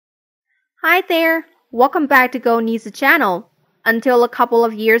Hi there! Welcome back to GoalNiza channel. Until a couple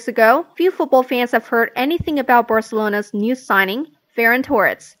of years ago, few football fans have heard anything about Barcelona's new signing, Ferran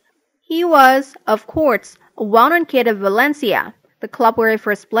Torres. He was, of course, a well-known kid of Valencia, the club where he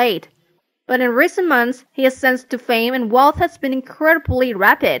first played. But in recent months, his ascent to fame and wealth has been incredibly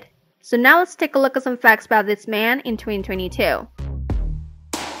rapid. So now let's take a look at some facts about this man in 2022.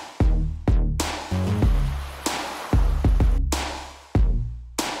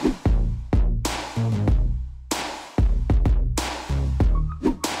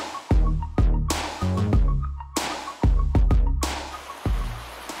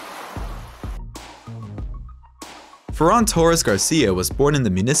 Ferran Torres Garcia was born in the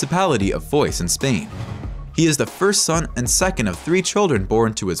municipality of Foix in Spain. He is the first son and second of 3 children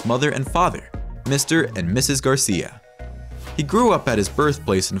born to his mother and father, Mr. and Mrs. Garcia. He grew up at his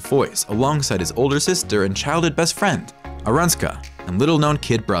birthplace in Foix alongside his older sister and childhood best friend, Aranska, and little-known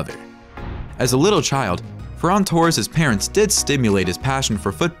kid brother. As a little child, Ferran Torres' parents did stimulate his passion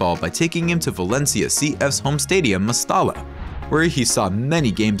for football by taking him to Valencia CF's home stadium, Mestalla, where he saw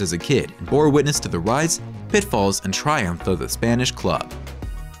many games as a kid and bore witness to the rise, pitfalls, and triumph of the Spanish club.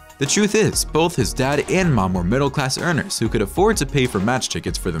 The truth is, both his dad and mom were middle-class earners who could afford to pay for match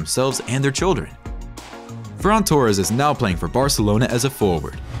tickets for themselves and their children. Ferran Torres is now playing for Barcelona as a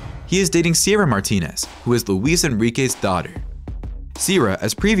forward. He is dating Sierra Martinez, who is Luis Enrique's daughter. Sierra,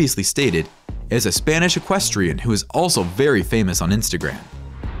 as previously stated, is a Spanish equestrian who is also very famous on Instagram.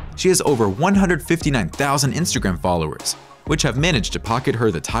 She has over 159,000 Instagram followers, which have managed to pocket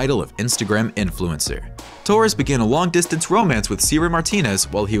her the title of Instagram influencer. Torres began a long-distance romance with Sierra Martinez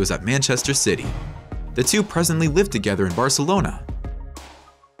while he was at Manchester City. The two presently live together in Barcelona.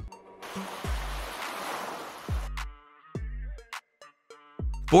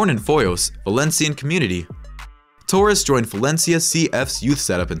 Born in Foix, Valencian community, Torres joined Valencia CF's youth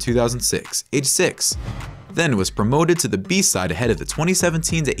setup in 2006, age 6, then was promoted to the B side ahead of the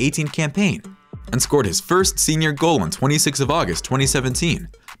 2017-18 campaign, and scored his first senior goal on 26 of August 2017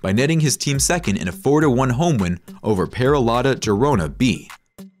 by netting his team second in a 4-1 home win over Peralada Girona B.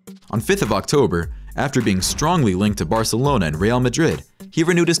 On 5th of October, after being strongly linked to Barcelona and Real Madrid, he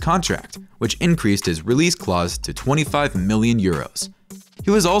renewed his contract, which increased his release clause to 25 million euros.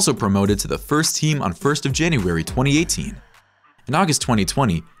 He was also promoted to the first team on 1st of January 2018. In August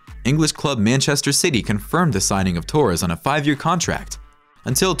 2020, English club Manchester City confirmed the signing of Torres on a 5-year contract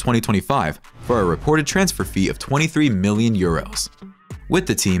until 2025 for a reported transfer fee of 23 million euros. With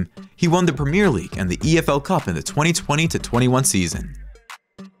the team, he won the Premier League and the EFL Cup in the 2020-21 season.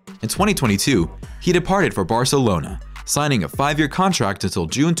 In 2022, he departed for Barcelona, signing a 5-year contract until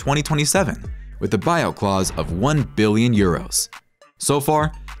June 2027 with a buyout clause of 1 billion euros. So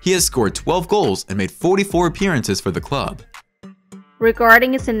far, he has scored 12 goals and made 44 appearances for the club.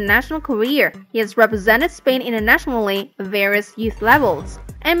 Regarding his international career, he has represented Spain internationally at various youth levels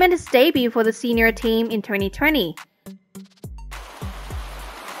and made his debut for the senior team in 2020.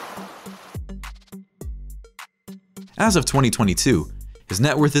 As of 2022, his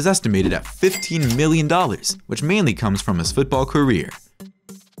net worth is estimated at $15 million, which mainly comes from his football career.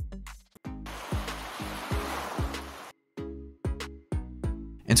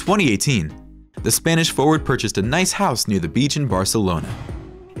 In 2018, the Spanish forward purchased a nice house near the beach in Barcelona.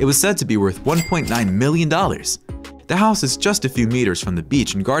 It was said to be worth $1.9 million. The house is just a few meters from the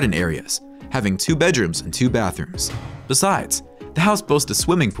beach and garden areas, having 2 bedrooms and 2 bathrooms. Besides, the house boasts a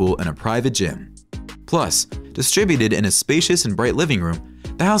swimming pool and a private gym. Plus, distributed in a spacious and bright living room,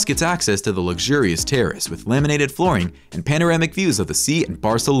 the house gets access to the luxurious terrace with laminated flooring and panoramic views of the sea and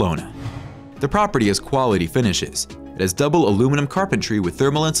Barcelona. The property has quality finishes. It has double aluminum carpentry with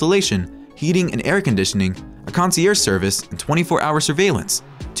thermal insulation, heating and air conditioning, a concierge service, and 24-hour surveillance,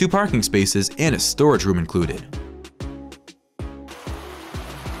 2 parking spaces, and a storage room included.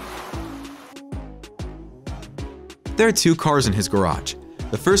 There are 2 cars in his garage.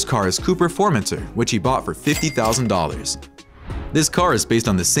 The first car is Cooper Formentor, which he bought for $50,000. This car is based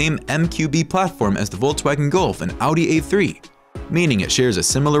on the same MQB platform as the Volkswagen Golf and Audi A3, meaning it shares a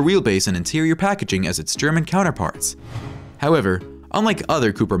similar wheelbase and interior packaging as its German counterparts. However, unlike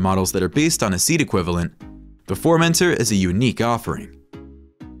other Cooper models that are based on a seat equivalent, the Formentor is a unique offering.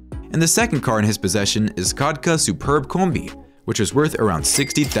 And the second car in his possession is Kodka Superb Combi, which is worth around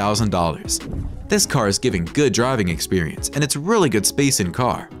 $60,000. This car is giving good driving experience and it's really good space in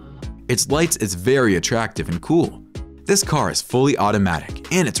car. Its lights is very attractive and cool. This car is fully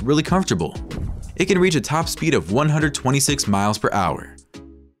automatic and it's really comfortable. It can reach a top speed of 126 miles per hour.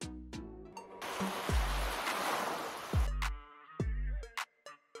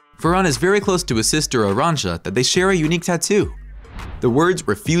 Ferran is very close to his sister Arantxa that they share a unique tattoo. The words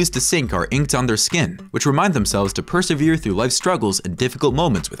 "refuse to sink" are inked on their skin, which remind themselves to persevere through life's struggles and difficult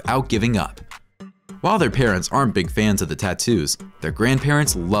moments without giving up. While their parents aren't big fans of the tattoos, their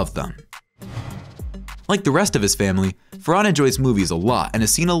grandparents love them. Like the rest of his family, Ferran enjoys movies a lot and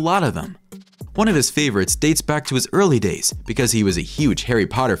has seen a lot of them. One of his favorites dates back to his early days because he was a huge Harry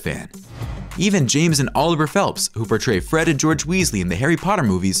Potter fan. Even James and Oliver Phelps, who portray Fred and George Weasley in the Harry Potter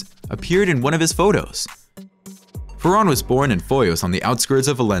movies, appeared in one of his photos. Ferran was born in Foyos on the outskirts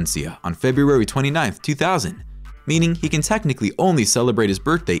of Valencia on February 29, 2000, meaning he can technically only celebrate his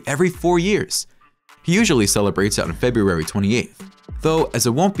birthday every 4 years. He usually celebrates it on February 28th, though as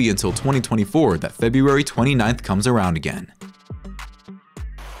it won't be until 2024 that February 29th comes around again.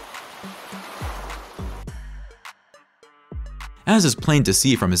 As is plain to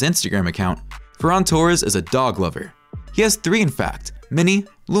see from his Instagram account, Ferran Torres is a dog lover. He has 3 in fact, Minnie,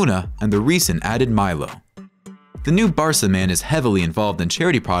 Luna, and the recent added Milo. The new Barca man is heavily involved in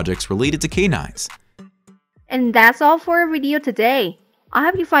charity projects related to canines. And that's all for our video today. I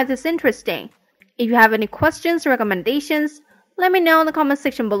hope you find this interesting. If you have any questions or recommendations, let me know in the comment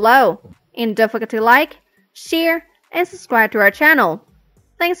section below. And don't forget to like, share, and subscribe to our channel.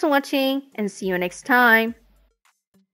 Thanks for watching and see you next time.